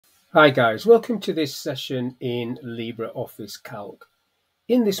Hi guys, welcome to this session in LibreOffice Calc.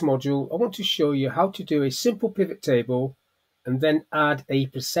 In this module, I want to show you how to do a simple pivot table and then add a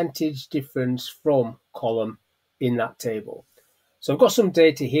percentage difference from column in that table. So I've got some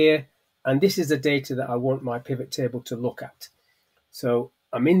data here, and this is the data that I want my pivot table to look at. So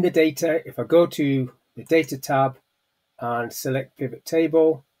I'm in the data. If I go to the data tab and select pivot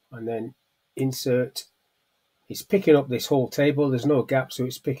table and then insert, it's picking up this whole table. There's no gap, so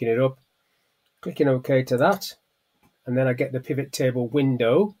it's picking it up. Clicking OK to that, and then I get the pivot table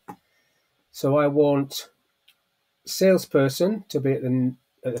window. So I want salesperson to be at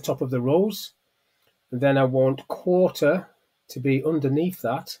the top of the rows, and then I want quarter to be underneath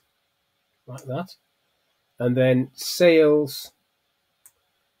that, like that, and then sales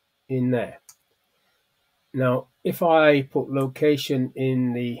in there. Now, if I put location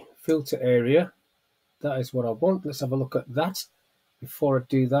in the filter area, that is what I want. Let's have a look at that. Before I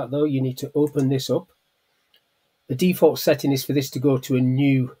do that, though, you need to open this up. The default setting is for this to go to a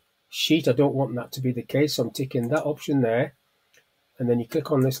new sheet. I don't want that to be the case, so I'm ticking that option there. And then you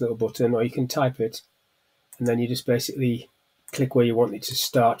click on this little button, or you can type it, and then you just basically click where you want it to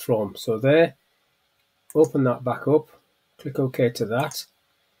start from. So there, open that back up, click OK to that,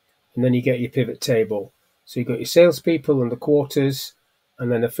 and then you get your pivot table. So you've got your salespeople and the quarters,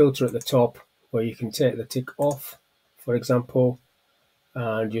 and then a filter at the top where you can take the tick off, for example,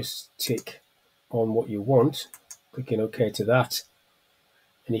 and just tick on what you want, clicking OK to that,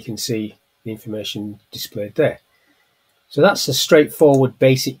 and you can see the information displayed there. So that's a straightforward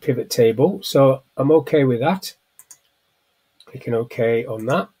basic pivot table. So I'm OK with that, clicking OK on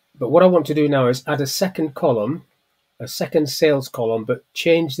that. But what I want to do now is add a second column, a second sales column, but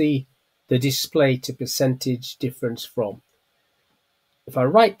change the display to percentage difference from. If I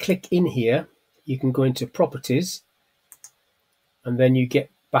right click in here, you can go into properties, and then you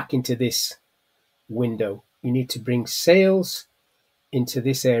get back into this window. You need to bring sales into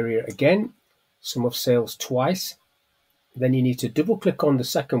this area again, sum of sales twice. Then you need to double click on the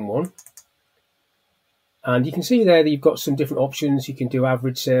second one. And you can see there that you've got some different options. You can do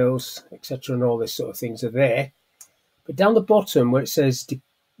average sales, etc., and all this sort of things are there. But down the bottom where it says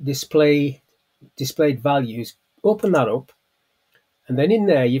displayed values, open that up. And then in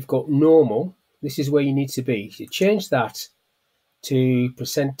there you've got normal. This is where you need to be. You change that to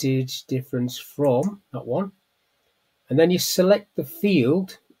percentage difference from, that one. And then you select the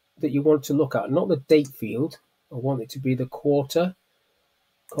field that you want to look at, not the date field. I want it to be the quarter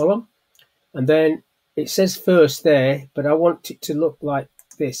column. And then it says first there, but I want it to look like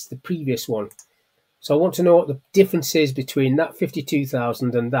this, the previous one. So I want to know what the difference is between that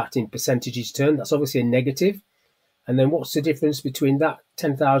 52,000 and that in percentages terms. That's obviously a negative. And then what's the difference between that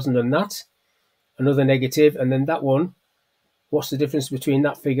 10,000 and that? Another negative. And then that one, what's the difference between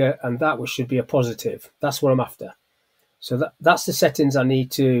that figure and that, which should be a positive? That's what I'm after. So that's the settings I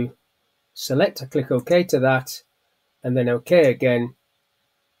need to select. I click OK to that, and then OK again,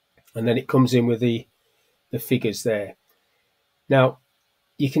 and then it comes in with the figures there. Now,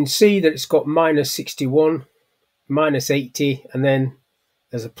 you can see that it's got minus 61, minus 80, and then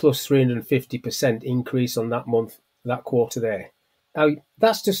there's a plus 350% increase on that month, that quarter there. Now,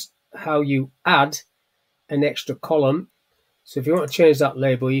 that's just how you add an extra column. So if you want to change that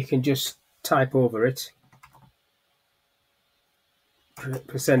label, you can just type over it,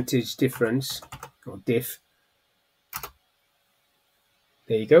 percentage difference, or diff.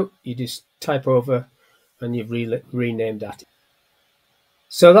 There you go. You just type over and you've renamed that.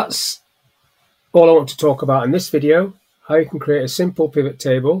 So that's all I want to talk about in this video, how you can create a simple pivot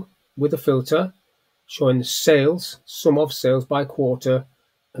table with a filter showing the sales, sum of sales by quarter,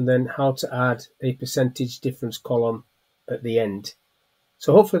 and then how to add a percentage difference column at the end.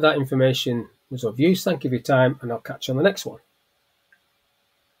 So hopefully that information was of use. Thank you for your time, and I'll catch you on the next one.